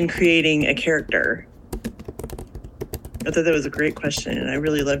in creating a character. I thought that was a great question, and I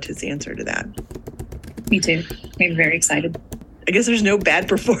really loved his answer to that. Me too. I'm very excited. I guess there's no bad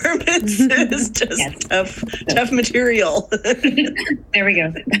performance. It's just tough material. There we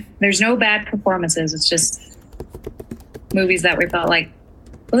go. There's no bad performances. It's just movies that we felt like,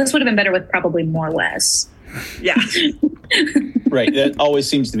 well, this would have been better with probably more Wes. Yeah. Right. That always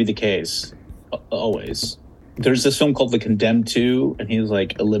seems to be the case. Always. There's this film called The Condemned 2, and he was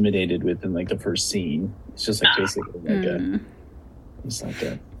like eliminated within like the first scene. It's just like basically like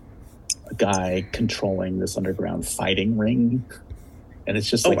a guy controlling this underground fighting ring, and it's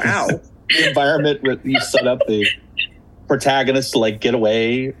just like the environment where you set up the protagonist to like get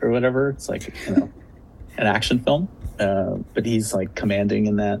away or whatever. It's like an action film, but he's like commanding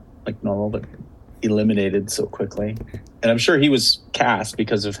in that like normal, but eliminated so quickly. And I'm sure he was cast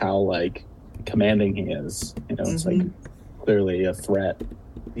because of how like commanding he is. It's like clearly a threat,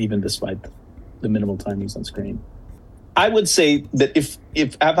 even despite the minimal time he's on screen. I would say that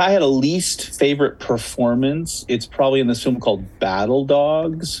if I had a least favorite performance, it's probably in this film called Battle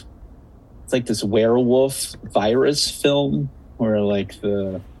Dogs. It's like this werewolf virus film where like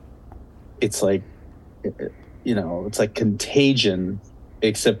it's like Contagion,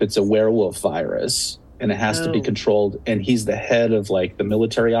 except it's a werewolf virus and it has to be controlled. And he's the head of like the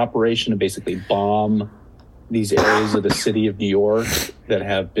military operation to basically bomb these areas of the city of New York that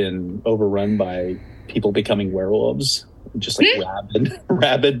have been overrun by people becoming werewolves, just like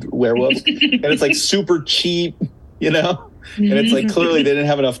rabid werewolves. And it's like super cheap, and it's like clearly they didn't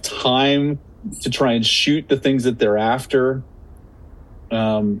have enough time to try and shoot the things that they're after.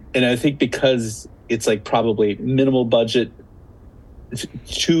 And I think because it's like probably minimal budget,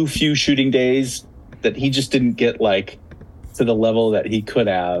 too few shooting days, that he just didn't get like to the level that he could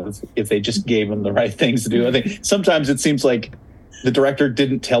have if they just gave him the right things to do. I think sometimes it seems like the director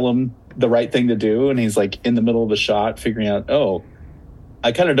didn't tell him the right thing to do, and he's like in the middle of a shot figuring out,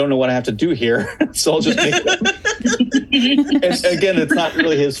 I kind of don't know what I have to do here, so I'll just make it. And again, it's not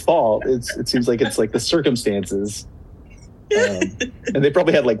really his fault. It seems like it's like the circumstances, and they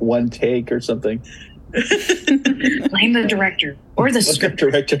probably had like one take or something. Blame the director or the script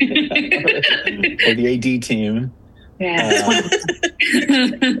director or the AD team. Yeah.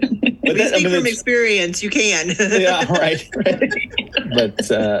 We speak from experience. You can. Yeah, right. But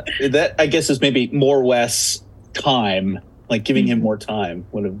that, I guess, is maybe more Wes time. Like giving him more time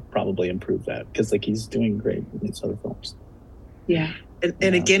would have probably improved that, because like he's doing great in these other films. Yeah.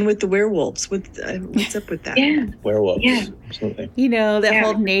 And again with the werewolves, what's up with that? Yeah, werewolves. Yeah. Absolutely. You know, that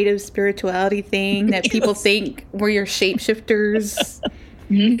whole native spirituality thing that people think we're your shapeshifters.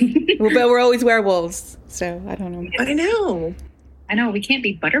 But we're always werewolves. So I don't know. I know. We can't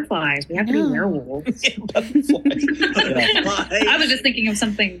be butterflies. We have to be werewolves. I was just thinking of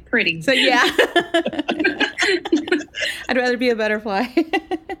something pretty. So yeah. I'd rather be a butterfly.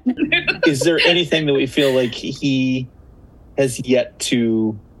 Is there anything that we feel like he has yet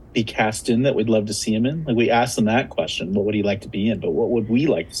to be cast in that we'd love to see him in? Like, we asked him that question, what would he like to be in? But what would we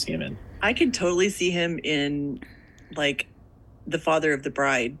like to see him in? I could totally see him in, like, the father of the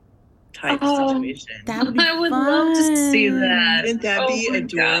bride type situation. That would be I would love to see that. Wouldn't that be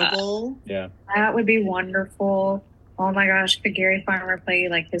adorable? God. Yeah. That would be wonderful. Oh my gosh, could Gary Farmer play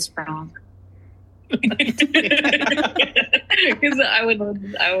like his Frank? Because I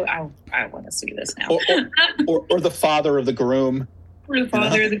want to see this now. Or the father of the groom. Or the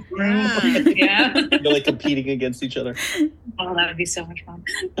father of the groom. Yeah. They're like competing against each other. Oh, that would be so much fun.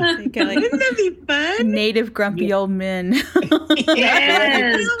 Wouldn't that be fun? Native grumpy old men.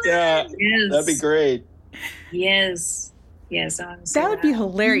 Yes. Yeah. Yes. That'd be great. Yes. That would be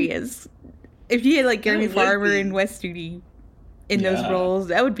hilarious. If you had like Gary Farmer and Wes Studi in those roles,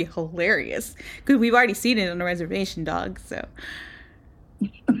 that would be hilarious. Because we've already seen it on the Reservation Dogs, so.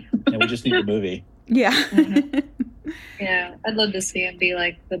 Yeah, we just need a movie. Yeah. Yeah, I'd love to see him be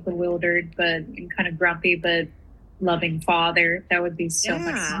like the bewildered but kind of grumpy but loving father. That would be so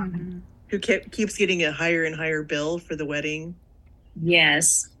much fun. Who keeps getting a higher and higher bill for the wedding.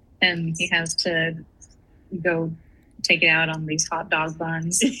 Yes, and he has to go take it out on these hot dog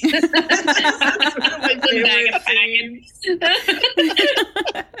buns.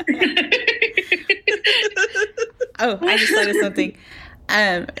 Oh, I just thought of something.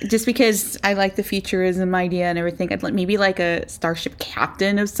 Just because I like the futurism idea and everything, I'd maybe like a starship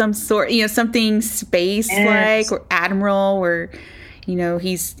captain of some sort, something space-like, or admiral, or,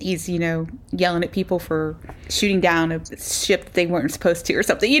 he's yelling at people for shooting down a ship that they weren't supposed to or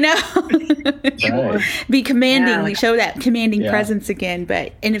something, Right. Be commanding, show that commanding presence again,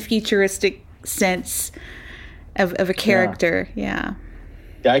 but in a futuristic sense of a character. Yeah,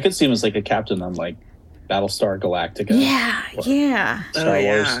 I could see him as like a captain on like Battlestar Galactica. Yeah. Star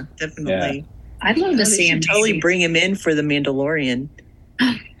Wars. Definitely. Yeah. I'd love to see him. Totally bring him in for the Mandalorian.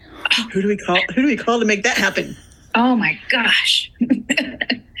 Who do we call to make that happen? Oh my gosh.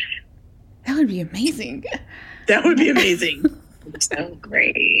 That would be amazing. That would be amazing. So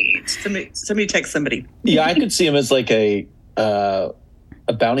great. Somebody text somebody. Yeah, I could see him as like a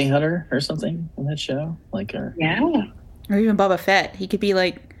bounty hunter or something in that show. Or even Boba Fett. He could be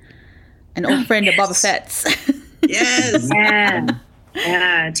like an old friend of Boba Fett's. Yes.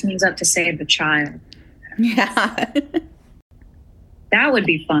 Yeah. Teams up to save the child. Yeah. That would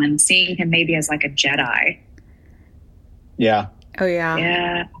be fun, seeing him maybe as like a Jedi. Yeah. Oh yeah.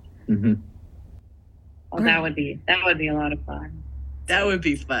 Yeah. Mm-hmm. Oh, that would be a lot of fun. That would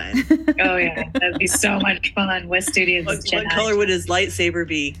be fun. Oh yeah, that'd be so much fun. Wes Studi as Jedi. What color would his lightsaber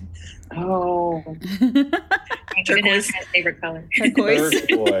be? Oh, turquoise. My favorite color. Turquoise.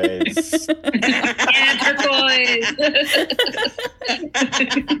 Yeah, turquoise.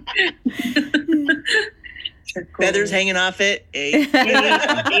 Feathers hanging off it.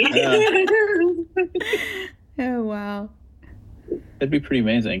 Oh wow. That'd be pretty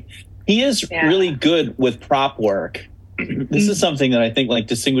amazing. He is really good with prop work. This is something that I think like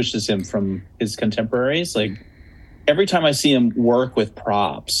distinguishes him from his contemporaries. Like every time I see him work with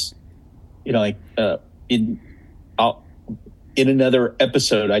props, in another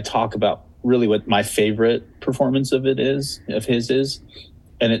episode, I talk about really what my favorite performance of his is.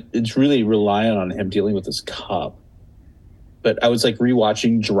 And it's really reliant on him dealing with his cup. But I was like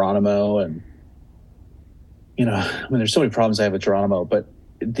rewatching Geronimo, and there's so many problems I have with Geronimo, but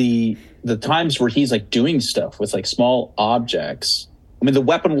the times where he's like doing stuff with like small objects. I mean, the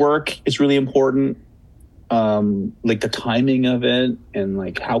weapon work is really important. Like the timing of it and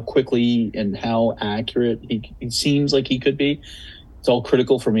like how quickly and how accurate he seems like he could be. It's all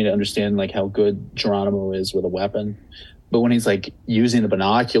critical for me to understand like how good Geronimo is with a weapon. But when he's like using the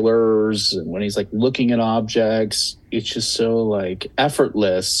binoculars and when he's like looking at objects, it's just so like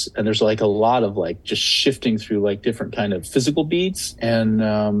effortless. And there's like a lot of like just shifting through like different kind of physical beats.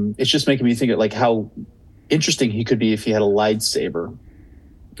 And it's just making me think of like how interesting he could be if he had a lightsaber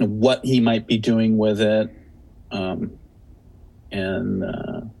and what he might be doing with it.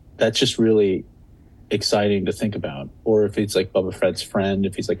 That's just really exciting to think about. Or if he's like Boba Fett's friend,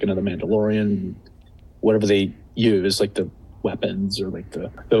 if he's like another Mandalorian, whatever they use, like the weapons or like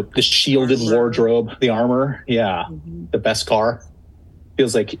the shielded wardrobe, the armor. Yeah. The best car.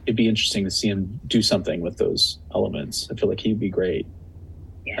 Feels like it'd be interesting to see him do something with those elements. I feel like he'd be great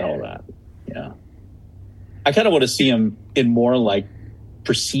at all that. Yeah. I kind of want to see him in more like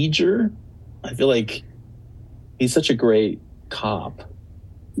procedure. I feel like he's such a great cop.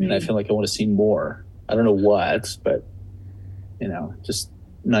 And I feel like I want to see more. I don't know what, but just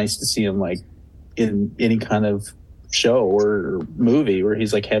nice to see him like in any kind of show or movie where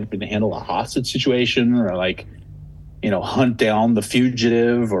he's like having to handle a hostage situation or like, hunt down the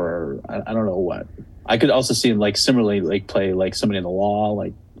fugitive or I don't know what. I could also see him like similarly like play like somebody in the law,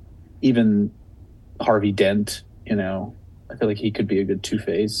 like even Harvey Dent, I feel like he could be a good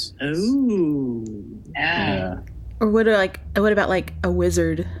Two-Face. Ooh. Yeah. Or what about like a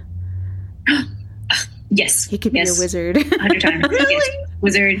wizard? Yes. He could be a wizard. 100 times. Really? Yes.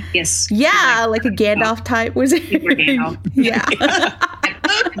 Wizard, yes. Yeah, like a Gandalf type wizard. Gandalf. Yeah.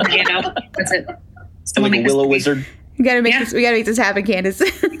 Gandalf. That's it. Like a willow wizard. We gotta make this happen, Candace.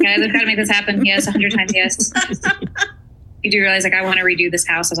 We've got to make this happen. Yes, 100 times yes. You do realize, like, I want to redo this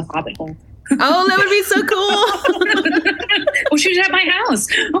house as a hobbit hole. Oh, that would be so cool. Well, she's at my house.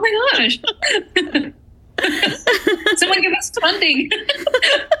 Oh my gosh. Someone give us funding.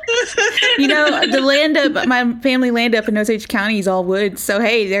 The land up, my family land up in Osage County is all wood. So,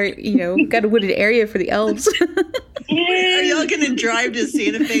 hey, there, got a wooded area for the elves. Are y'all going to drive to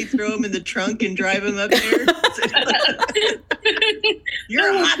Santa Fe, throw them in the trunk, and drive them up there? You're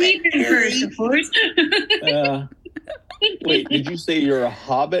a hobbit, Harry. Of course. Wait, did you say you're a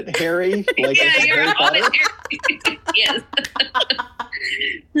hobbit, Harry? Like yeah, you're a hobbit, Harry. Yes.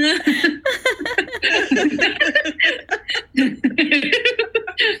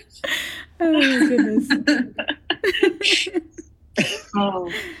 Oh, my goodness.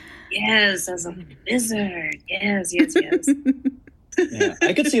 Oh, yes, as a wizard. Yes. Yeah,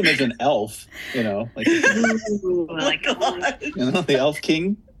 I could see him as an elf, like Ooh, like the elf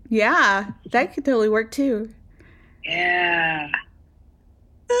king. Yeah, that could totally work too. Yeah.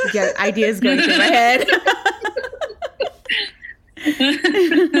 Yeah, ideas going through my head.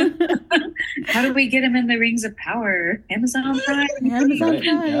 How do we get him in the Rings of Power? Amazon Prime. Amazon Prime.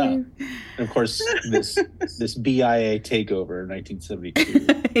 Yeah. And of course, this BIA takeover in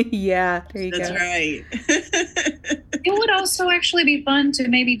 1972. Yeah, there you go. That's right. It would also actually be fun to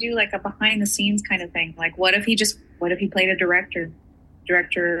maybe do like a behind the scenes kind of thing. Like, what if he played a director,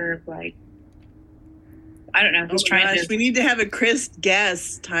 like, I don't know. He's trying to. We need to have a Chris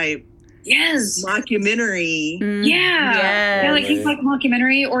Guest type. Yes. Mockumentary. Yeah. Yes. Yeah, like he's like a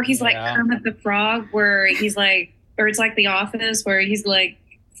mockumentary, or he's like Kermit the Frog, where he's like, or it's like The Office, where he's like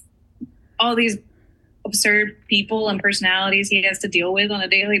all these absurd people and personalities he has to deal with on a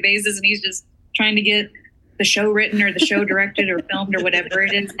daily basis, and he's just trying to get the show written or the show directed or filmed or whatever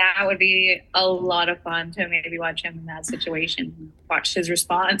it is. That would be a lot of fun to maybe watch him in that situation, watch his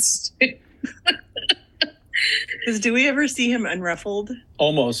response. Because do we ever see him unruffled?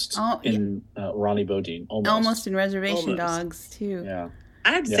 Almost in Ronnie Bodine. Almost in Reservation Dogs, too. Yeah.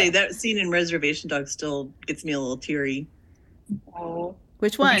 I have to say that scene in Reservation Dogs still gets me a little teary. Oh.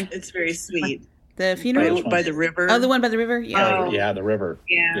 Which one? It's very sweet. The funeral? By the river. Oh, the one by the river? Yeah. Yeah, the river.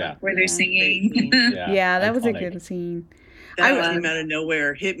 Yeah. Where they're singing. Yeah, that was a good scene. That came out of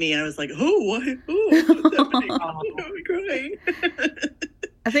nowhere, hit me, and I was like, oh, what? Oh, what's happening? I'm crying.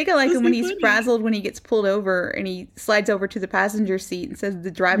 I think I like him when he's frazzled when he gets pulled over and he slides over to the passenger seat and says the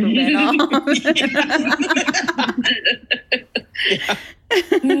driver ran off.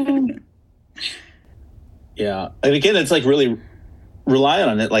 Yeah. And again, it's like really relying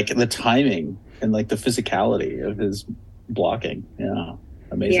on it, like the timing and like the physicality of his blocking. Yeah.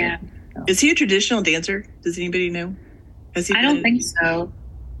 Amazing. Yeah. Is he a traditional dancer? Does anybody know? I don't think so.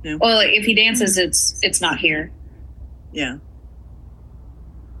 No. Well, if he dances, it's not here. Yeah.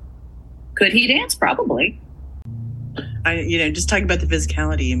 Could he dance? Probably. Just talking about the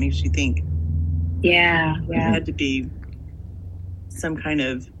physicality, it makes you think. Yeah. It had to be some kind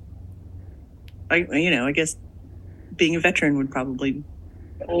of, I guess being a veteran would probably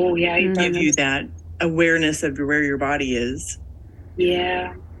give you that awareness of where your body is.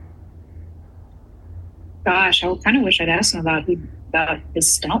 Yeah. Gosh, I kind of wish I'd asked him about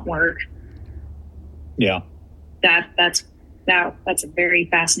his stunt work. Yeah. That's a very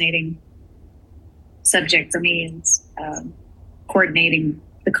fascinating subject for me. Is coordinating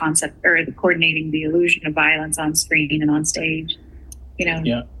the concept or coordinating the illusion of violence on screen and on stage.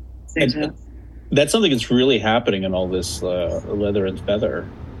 Yeah. That's something that's really happening in all this leather and feather.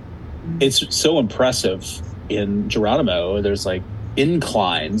 It's so impressive in Geronimo. There's like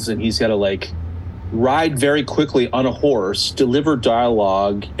inclines, and he's got to like ride very quickly on a horse, deliver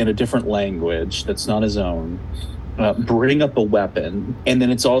dialogue in a different language that's not his own, bring up a weapon, and then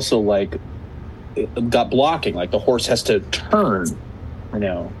it's also like got blocking. Like the horse has to turn,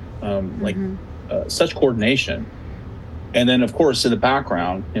 such coordination. And then, of course, in the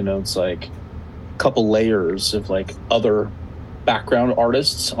background, it's like a couple layers of like other background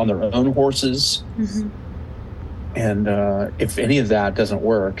artists on their own horses. Mm-hmm. And if any of that doesn't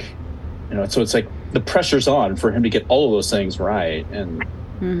work, so it's like the pressure's on for him to get all of those things right. And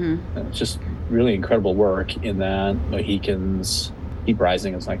it's just really incredible work in that. Mohicans, Keep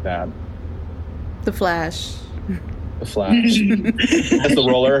Rising is like that. The Flash. The Flash. That's the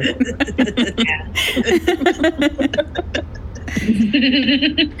roller.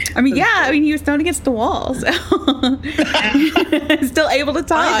 He was thrown against the wall, so still able to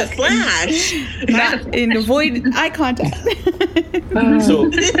talk. The Flash. And avoid eye contact.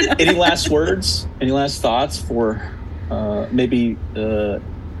 So, any last words? Any last thoughts for maybe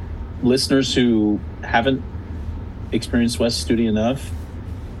listeners who haven't experienced Wes Studi enough?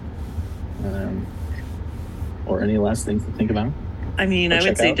 Or any last things to think about? I mean, I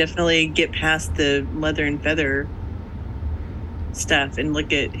would say definitely get past the leather and feather stuff and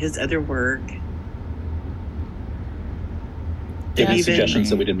look at his other work. Any suggestions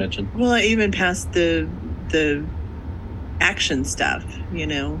that we didn't mention? Well, even past the action stuff,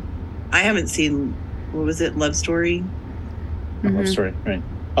 I haven't seen, what was it, Love Story? A love story, right.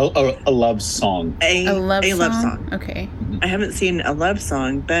 A love song. A love song. Okay. Mm-hmm. I haven't seen a love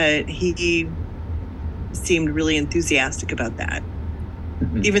song, but he seemed really enthusiastic about that.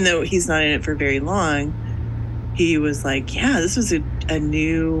 Mm-hmm. Even though he's not in it for very long, he was like, yeah, this was a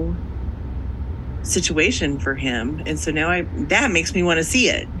new situation for him. And so now that makes me want to see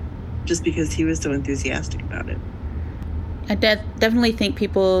it, just because he was so enthusiastic about it. I definitely think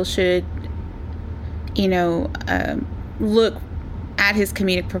people should, look at his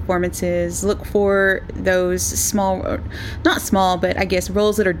comedic performances, look for those not small, but I guess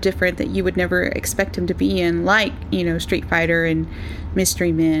roles that are different that you would never expect him to be in, like, Street Fighter and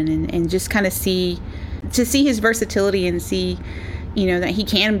Mystery Men, and just kind of see his versatility and see, that he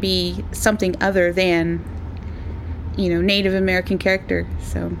can be something other than, Native American character.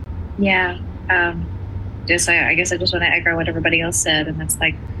 So, yeah. I guess I just want to echo what everybody else said, and that's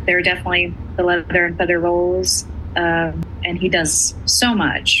like, there are definitely the leather and feather roles. And he does so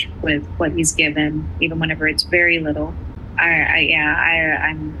much with what he's given, even whenever it's very little.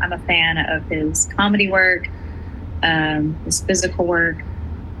 I'm a fan of his comedy work, his physical work,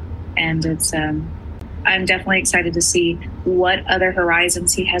 and it's. I'm definitely excited to see what other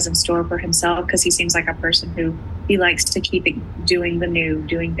horizons he has in store for himself, because he seems like a person who he likes to keep doing the new,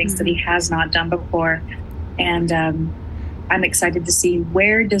 doing things that he has not done before, and. I'm excited to see,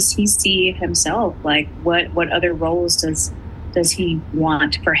 where does he see himself? Like, what other roles does he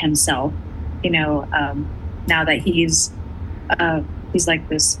want for himself? Now that he's like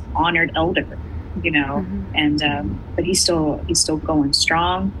this honored elder, and but he's still going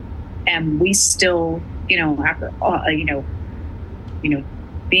strong, and we still, after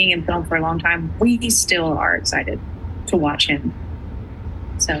being in film for a long time, we still are excited to watch him.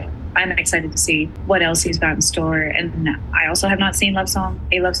 So I'm excited to see what else he's got in store. And I also have not seen A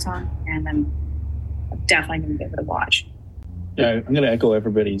Love Song, and I'm definitely going to give it a watch. Yeah, I'm going to echo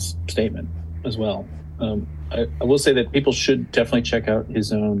everybody's statement as well. I will say that people should definitely check out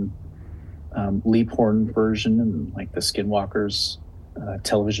his own Lee Porn version and like the Skinwalkers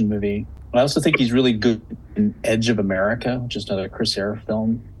television movie. I also think he's really good in Edge of America, which is another Chris Eyre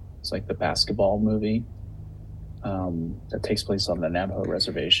film. It's like the basketball movie. That takes place on the Navajo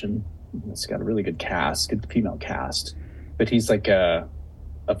reservation. It's got a really good cast, good female cast. But he's like a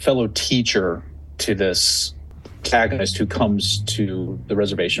fellow teacher to this protagonist who comes to the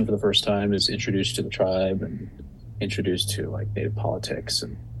reservation for the first time, is introduced to the tribe and introduced to like Native politics.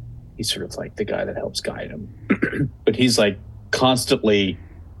 And he's sort of like the guy that helps guide him. But he's like constantly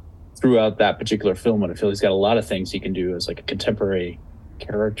throughout that particular film, and I feel he's got a lot of things he can do as like a contemporary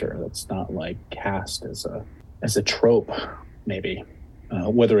character that's not like cast as a trope, maybe,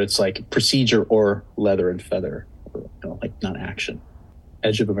 whether it's like procedure or leather and feather, or, like not action.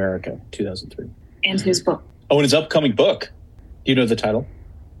 Edge of America, 2003. and his book. Oh, and his upcoming book. Do you know the title?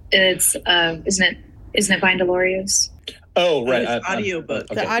 It's isn't it Vindalorios? Oh, right. His audiobook.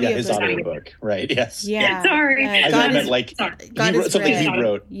 Okay. The audio his book. audiobook. Right. Yes. Yeah. Sorry. I God meant is, like God is something Red. he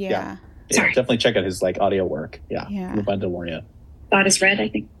wrote. Yeah. Sorry. Definitely check out his like audio work. Yeah. Yeah. Mandalorian. God is Red, I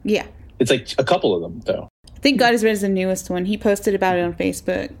think. Yeah. It's like a couple of them though. I think God is Red is the newest one. He posted about it on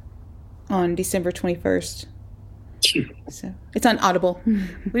Facebook on December 21st. So it's on Audible.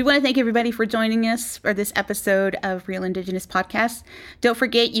 We want to thank everybody for joining us for this episode of Real Indigenous Podcast. Don't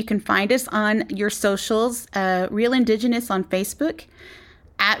forget, you can find us on your socials, Real Indigenous on Facebook,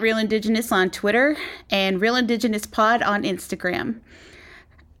 at Real Indigenous on Twitter, and Real Indigenous Pod on Instagram.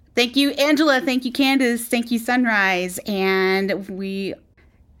 Thank you, Angela. Thank you, Candace. Thank you, Sunrise. And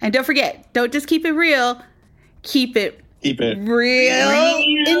don't forget, don't just keep it real. Keep it real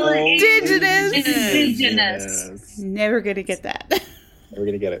indigenous. Indigenous. Never gonna get that. We're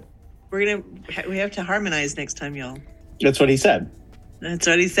gonna get it. We have to harmonize next time, y'all. That's what he said. That's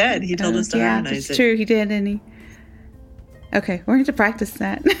what he said. He told us to harmonize that's it. true. He did, didn't he? Okay, we're going to practice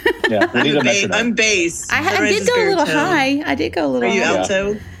that. Yeah, we need a metronome. I'm bass. I Sunrise did is go a little baritone. high. I did go a little Are you high.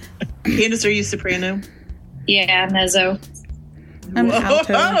 alto? Candace, are you soprano? Yeah, mezzo. I'm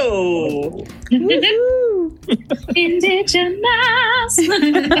alto. Whoa! Woohoo! Indigenous.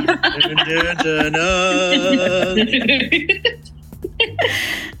 Indigenous.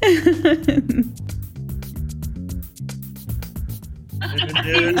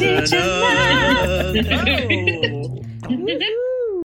 Oh.